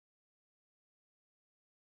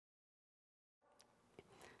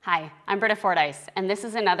Hi, I'm Brita Fordice, and this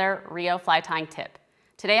is another Rio fly tying tip.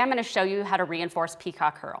 Today I'm going to show you how to reinforce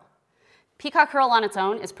Peacock Herl. Peacock Herl on its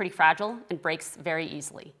own is pretty fragile and breaks very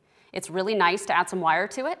easily. It's really nice to add some wire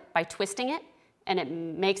to it by twisting it, and it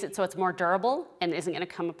makes it so it's more durable and isn't going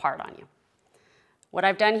to come apart on you. What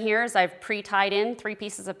I've done here is I've pre-tied in 3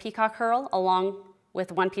 pieces of Peacock Herl along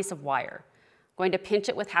with 1 piece of wire. I'm going to pinch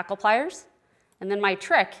it with hackle pliers, and then my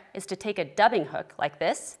trick is to take a dubbing hook like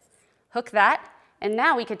this, hook that, and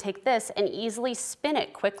now we could take this and easily spin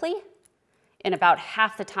it quickly in about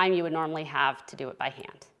half the time you would normally have to do it by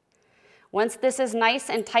hand. Once this is nice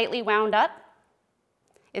and tightly wound up,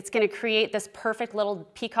 it's going to create this perfect little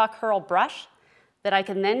Peacock Herl brush that I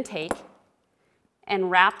can then take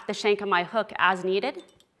and wrap the shank of my hook as needed,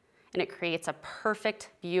 and it creates a perfect,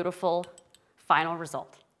 beautiful final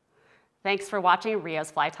result. Thanks for watching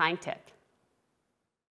Rio's Fly Tying Tip.